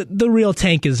 the real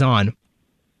tank is on.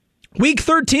 Week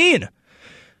 13,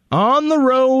 on the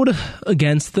road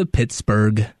against the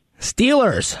Pittsburgh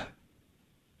Steelers.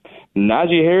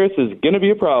 Najee Harris is going to be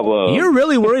a problem. You're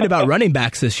really worried about running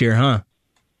backs this year, huh?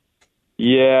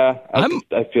 Yeah, I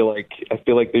feel like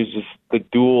there's just the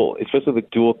dual, especially the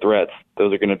dual threats.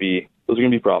 Those are going to be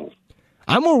problems.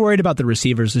 I'm more worried about the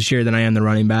receivers this year than I am the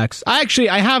running backs. Yeah,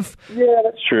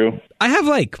 that's true. I have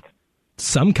like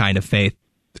some kind of faith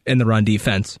in the run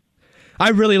defense. I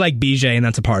really like BJ, and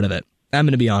that's a part of it. I'm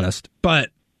going to be honest, but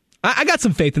I got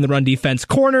some faith in the run defense.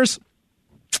 Corners,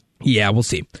 yeah, we'll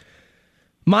see.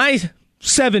 My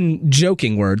 7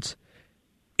 joking words: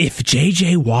 if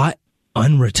J.J. Watt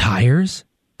unretires, ...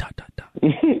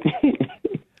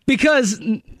 because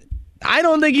I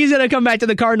don't think he's going to come back to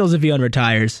the Cardinals if he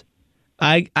unretires.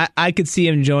 I could see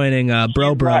him joining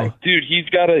Bro. Right. Dude, he's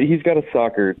got a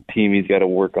soccer team he's got to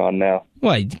work on now.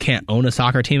 What, you can't own a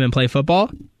soccer team and play football?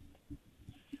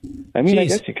 I mean, Jeez. I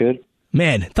guess you could.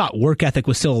 Man, thought work ethic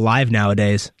was still alive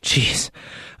nowadays. Jeez.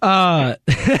 No,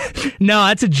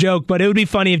 that's a joke, but it would be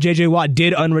funny if J.J. Watt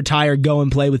did unretire, go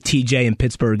and play with TJ in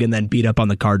Pittsburgh, and then beat up on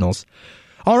the Cardinals.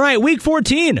 All right, week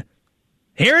 14.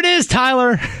 Here it is,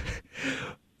 Tyler.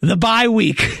 The bye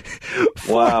week.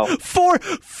 Wow. Four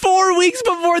weeks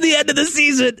before the end of the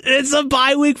season. It's a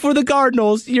bye week for the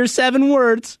Cardinals. Your 7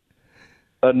 words.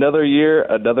 Another year,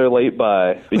 another late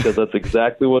bye, because that's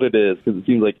exactly what it is. Because it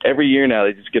seems like every year now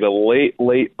they just get a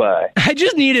late bye. I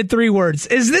just needed 3 words.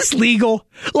 Is this legal?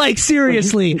 Like,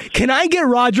 seriously, can I get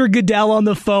Roger Goodell on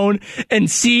the phone and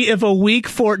see if a week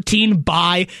 14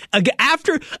 bye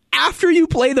after you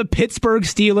play the Pittsburgh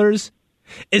Steelers,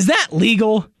 is that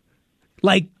legal?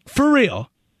 Like, for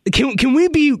real. Can we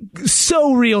be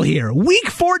so real here? Week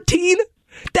 14?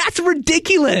 That's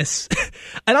ridiculous.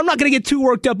 And I'm not going to get too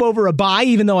worked up over a bye,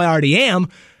 even though I already am.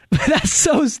 That's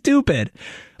so stupid.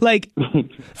 Like,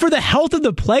 for the health of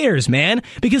the players, man,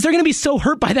 because they're going to be so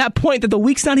hurt by that point that the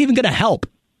week's not even going to help.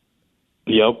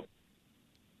 Yep.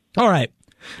 All right.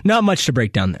 Not much to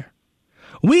break down there.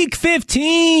 Week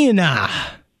 15.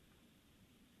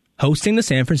 Hosting the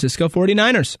San Francisco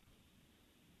 49ers.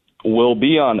 Will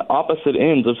be on opposite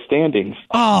ends of standings.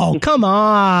 Oh, come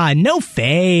on. No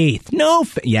faith.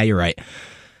 Yeah, you're right.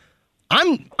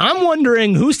 I'm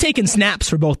wondering who's taking snaps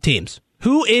for both teams.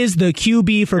 Who is the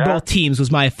QB for both teams was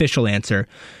my official answer.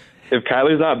 If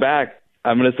Kyler's not back,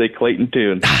 I'm going to say Clayton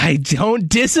Tune. I don't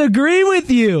disagree with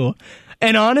you.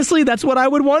 And honestly, that's what I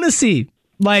would want to see.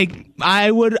 Like, I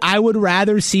would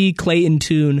rather see Clayton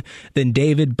Tune than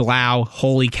David Blau.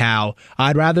 Holy cow.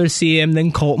 I'd rather see him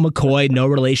than Colt McCoy, no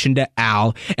relation to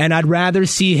Al. And I'd rather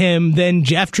see him than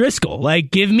Jeff Driscoll.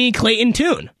 Like, give me Clayton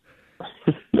Tune.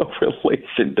 No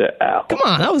relation to Al. Come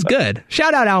on, that was good.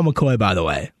 Shout out Al McCoy, by the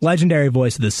way. Legendary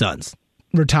voice of the Suns.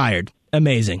 Retired.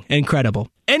 Amazing. Incredible.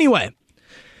 Anyway,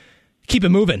 keep it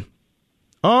moving.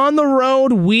 On the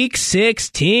road, week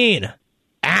 16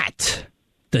 at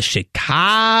the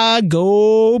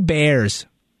Chicago Bears.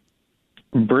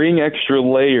 Bring extra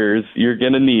layers. You're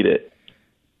going to need it.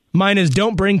 Mine is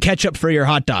don't bring ketchup for your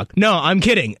hot dog. No, I'm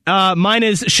kidding. Mine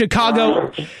is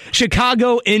Chicago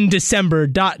in December, ...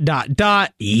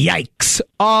 Yikes.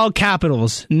 All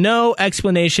capitals. No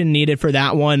explanation needed for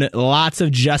that one. Lots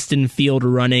of Justin Field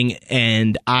running,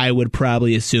 and I would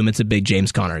probably assume it's a big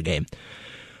James Conner game.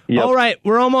 Yep. All right,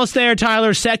 we're almost there,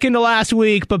 Tyler. Second to last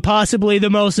week, but possibly the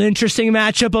most interesting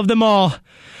matchup of them all.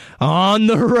 On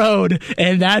the road,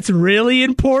 and that's really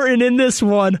important in this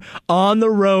one, on the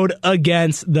road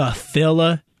against the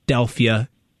Philadelphia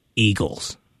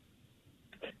Eagles.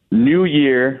 New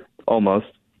year, almost.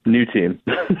 New team.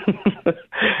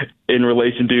 In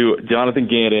relation to Jonathan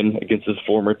Gannon against his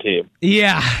former team.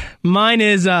 Yeah, mine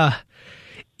is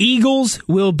Eagles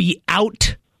will be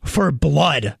out for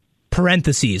blood.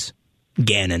 Parentheses,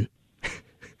 Gannon.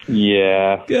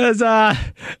 Yeah. Because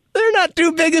they're not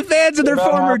too big of fans of their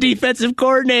former defensive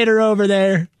coordinator over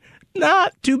there.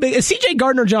 Not too big. Is C.J.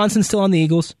 Gardner-Johnson still on the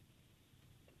Eagles?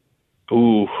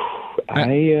 Ooh,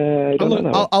 I don't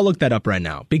know. I'll look that up right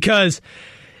now. Because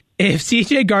If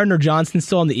C.J. Gardner-Johnson's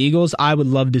still on the Eagles, I would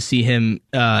love to see him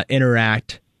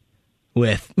interact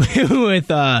with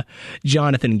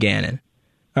Jonathan Gannon.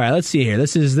 All right, let's see here.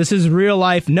 This is real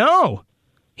life. No,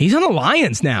 he's on the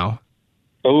Lions now.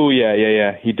 Oh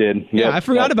yeah. He did. Yeah, Yep, I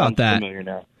forgot about that. Familiar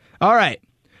now. All right,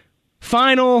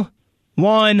 final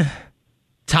one,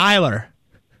 Tyler.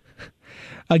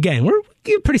 Again, we're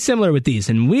pretty similar with these,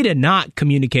 and we did not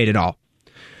communicate at all.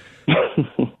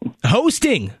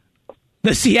 Hosting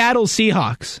the Seattle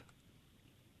Seahawks.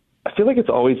 I feel like it's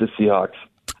always the Seahawks.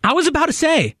 I was about to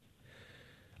say,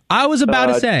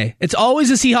 it's always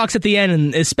the Seahawks at the end,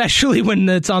 and especially when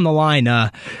it's on the line,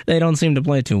 they don't seem to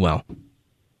play too well.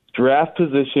 Draft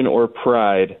position or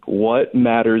pride, what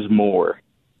matters more?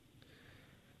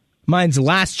 Mine's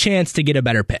last chance to get a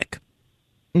better pick.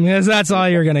 Because that's all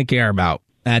you're going to care about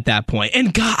at that point.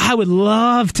 And God, I would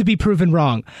love to be proven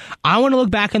wrong. I want to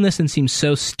look back on this and seem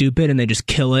so stupid and they just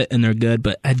kill it and they're good,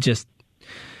 but it's just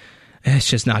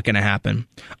not going to happen.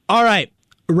 All right.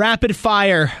 Rapid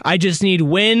fire. I just need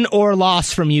win or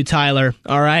loss from you, Tyler.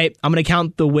 All right. I'm going to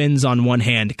count the wins on one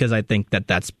hand because I think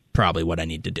that's probably what I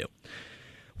need to do.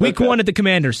 Week 1 at the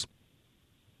Commanders.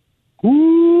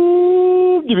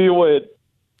 Ooh, give me a win.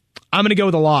 I'm going to go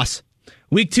with a loss.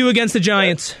 Week 2 against the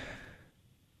Giants.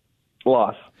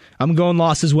 Loss. I'm going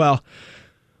loss as well.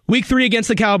 Week 3 against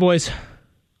the Cowboys.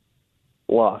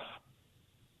 Loss.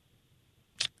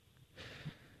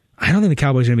 I don't think the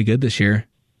Cowboys are going to be good this year.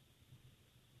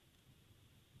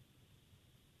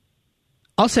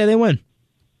 I'll say they win.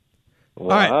 Wow.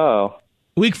 All right.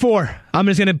 Week 4, I'm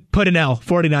just going to put an L,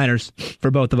 49ers,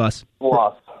 for both of us.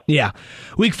 Loss. Yeah.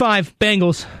 Week 5,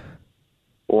 Bengals.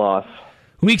 Loss.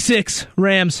 Week 6,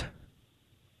 Rams.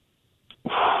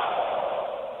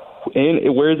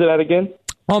 And where is it at again?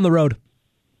 On the road.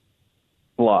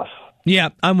 Loss. Yeah,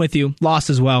 I'm with you. Loss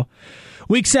as well.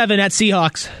 Week 7 at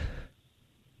Seahawks.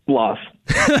 Loss.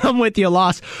 I'm with you.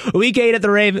 Loss. Week 8 at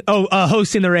the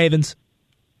hosting the Ravens.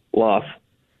 Loss.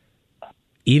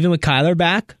 Even with Kyler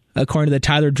back, according to the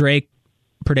Tyler Drake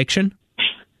prediction.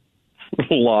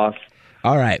 Loss.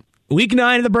 All right. Week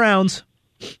 9 at the Browns.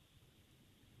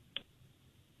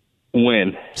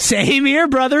 Win. Same here,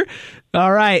 brother.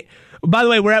 All right. By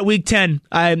the way, we're at week 10.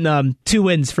 I'm 2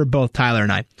 wins for both Tyler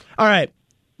and I. All right.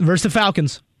 Versus the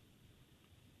Falcons.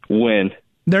 Win.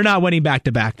 They're not winning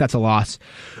back-to-back. That's a loss.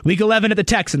 Week 11 at the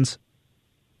Texans.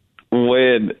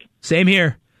 Win. Same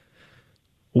here.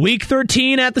 Week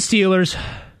 13 at the Steelers.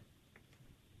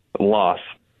 Loss.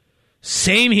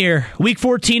 Same here. Week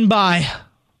 14 bye.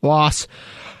 Loss.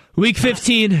 Week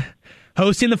 15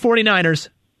 hosting the 49ers.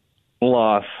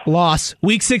 Loss. Loss.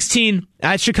 Week 16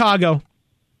 at Chicago.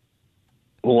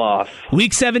 Loss.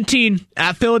 Week 17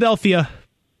 at Philadelphia.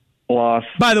 Loss.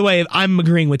 By the way, I'm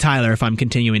agreeing with Tyler if I'm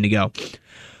continuing to go.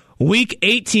 Week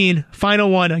 18, final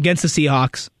one against the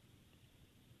Seahawks.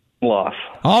 Loss.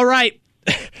 All right.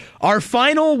 Our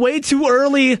final way too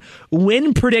early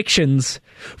win predictions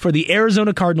for the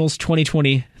Arizona Cardinals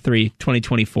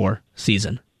 2023-2024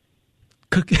 season.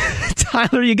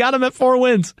 Tyler, you got them at 4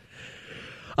 wins.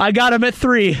 I got them at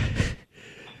 3.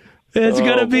 It's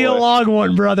going to be a long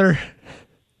one, brother.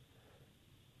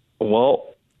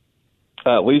 Well,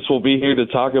 at least we'll be here to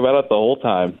talk about it the whole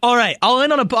time. All right, I'll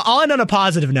end on a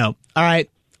positive note. All right,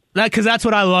 because that's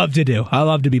what I love to do. I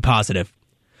love to be positive.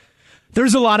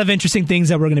 There's a lot of interesting things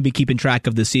that we're going to be keeping track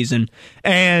of this season,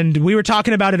 and we were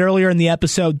talking about it earlier in the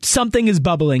episode. Something is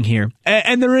bubbling here,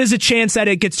 and there is a chance that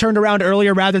it gets turned around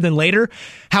earlier rather than later.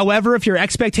 However, if your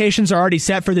expectations are already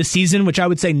set for this season, which I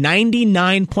would say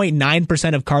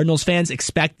 99.9% of Cardinals fans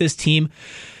expect this team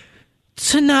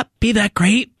to not be that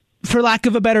great, for lack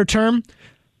of a better term,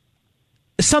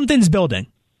 something's building.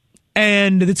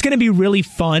 And it's going to be really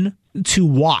fun to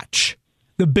watch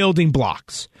the building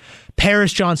blocks.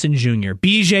 Paris Johnson Jr.,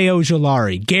 B.J.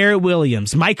 Ojolari, Garrett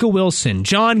Williams, Micah Wilson,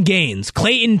 John Gaines,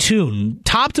 Clayton Tune,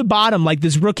 top to bottom like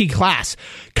this rookie class.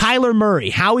 Kyler Murray,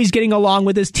 how he's getting along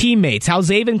with his teammates, how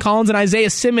Zaven Collins and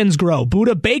Isaiah Simmons grow.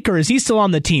 Budda Baker, is he still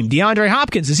on the team? DeAndre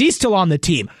Hopkins, is he still on the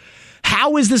team?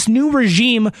 How is this new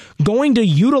regime going to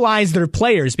utilize their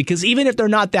players? Because even if they're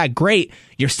not that great,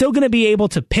 you're still going to be able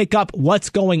to pick up what's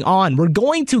going on. We're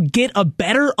going to get a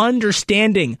better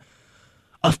understanding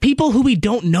of people who we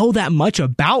don't know that much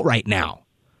about right now.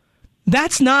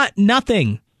 That's not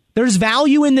nothing. There's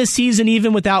value in this season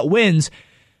even without wins,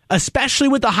 especially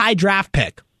with the high draft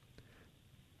pick.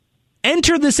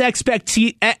 Enter this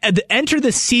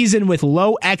season with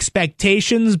low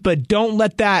expectations, but don't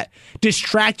let that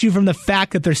distract you from the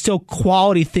fact that there's still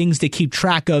quality things to keep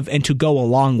track of and to go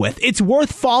along with. It's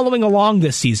worth following along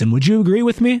this season. Would you agree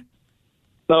with me?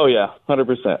 Oh yeah,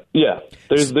 100%. Yeah,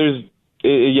 there's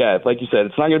yeah, like you said,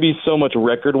 it's not going to be so much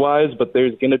record-wise, but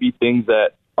there's going to be things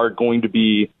that are going to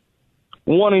be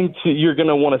you're going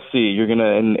to want to see. You're going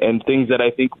to, and things that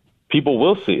I think people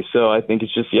will see. So I think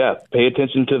it's just, pay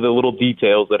attention to the little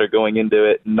details that are going into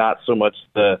it, not so much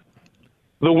the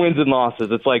wins and losses.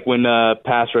 It's like when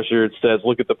pass rusher says,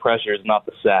 look at the pressures, not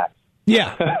the sacks.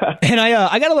 Yeah. And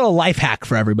I got a little life hack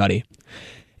for everybody.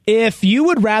 If you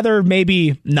would rather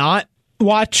maybe not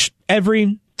watch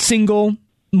every single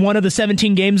one of the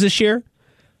 17 games this year,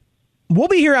 we'll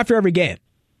be here after every game.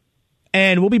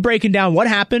 And we'll be breaking down what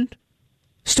happened,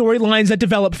 storylines that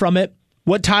develop from it,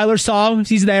 what Tyler saw if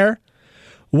he's there,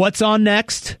 what's on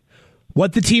next,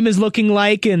 what the team is looking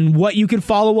like, and what you can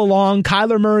follow along,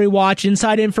 Kyler Murray watch,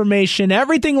 inside information,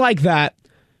 everything like that.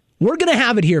 We're going to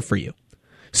have it here for you.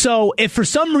 So if for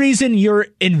some reason you're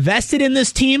invested in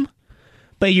this team,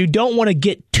 but you don't want to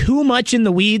get too much in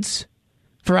the weeds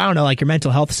for, I don't know, like your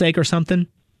mental health sake or something,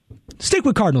 stick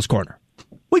with Cardinals Corner.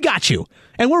 We got you.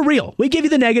 And we're real. We give you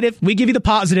the negative. We give you the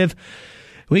positive.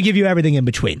 We give you everything in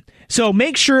between. So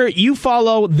make sure you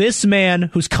follow this man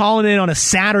who's calling in on a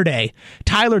Saturday,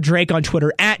 Tyler Drake, on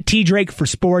Twitter, at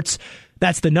TDrakeForSports.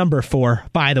 That's the number 4,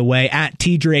 by the way, at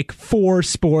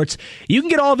TDrakeForSports. You can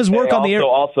get all of his work on the air.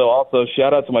 Also,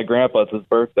 shout out to my grandpa. It's his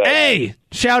birthday. Hey,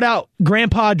 shout out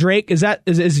Grandpa Drake.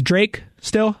 Is Drake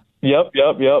still? Yep.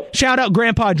 Shout out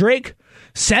Grandpa Drake.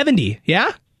 70,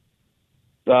 yeah?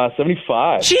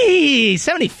 75. Gee,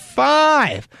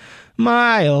 75.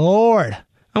 My Lord.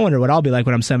 I wonder what I'll be like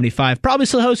when I'm 75. Probably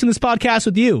still hosting this podcast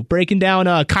with you, breaking down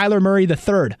Kyler Murray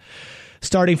III,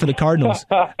 starting for the Cardinals.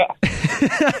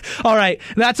 All right,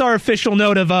 that's our official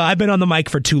note of I've been on the mic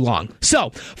for too long.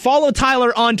 So follow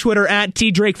Tyler on Twitter at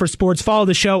TDrakeForSports. Follow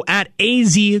the show at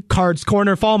AZ Cards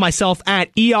Corner. Follow myself at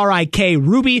ERIK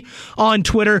Ruby on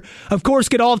Twitter. Of course,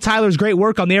 get all of Tyler's great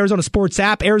work on the Arizona Sports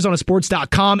app,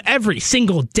 ArizonaSports.com, every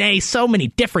single day. So many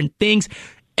different things.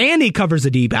 And he covers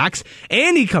the D-backs,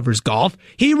 and he covers golf.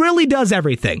 He really does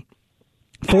everything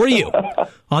for you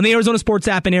on the Arizona Sports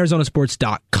app and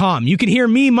ArizonaSports.com. You can hear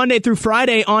me Monday through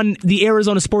Friday on the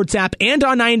Arizona Sports app and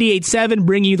on 98.7,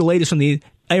 bringing you the latest from the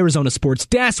Arizona Sports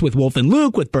Desk with Wolf and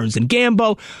Luke, with Burns and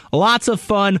Gambo. Lots of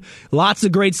fun, lots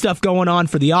of great stuff going on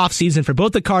for the offseason for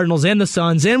both the Cardinals and the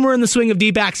Suns, and we're in the swing of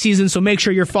D-back season, so make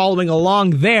sure you're following along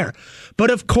there. But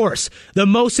of course, the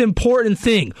most important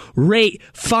thing, rate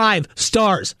 5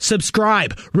 stars,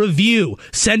 subscribe, review,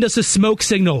 send us a smoke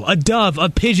signal, a dove, a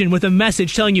pigeon with a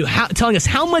message telling us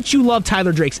how much you love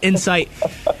Tyler Drake's insight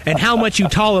and how much you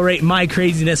tolerate my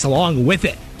craziness along with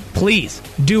it. Please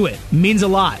do it. Means a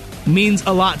lot. Means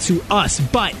a lot to us.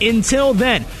 But until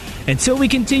then, until we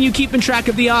continue keeping track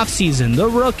of the offseason, the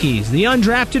rookies, the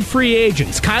undrafted free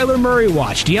agents, Kyler Murray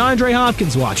watch, DeAndre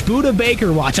Hopkins watch, Budda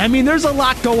Baker watch. I mean, there's a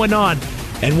lot going on,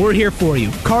 and we're here for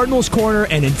you. Cardinals Corner,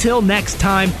 and until next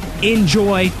time,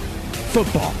 enjoy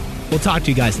football. We'll talk to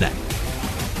you guys then.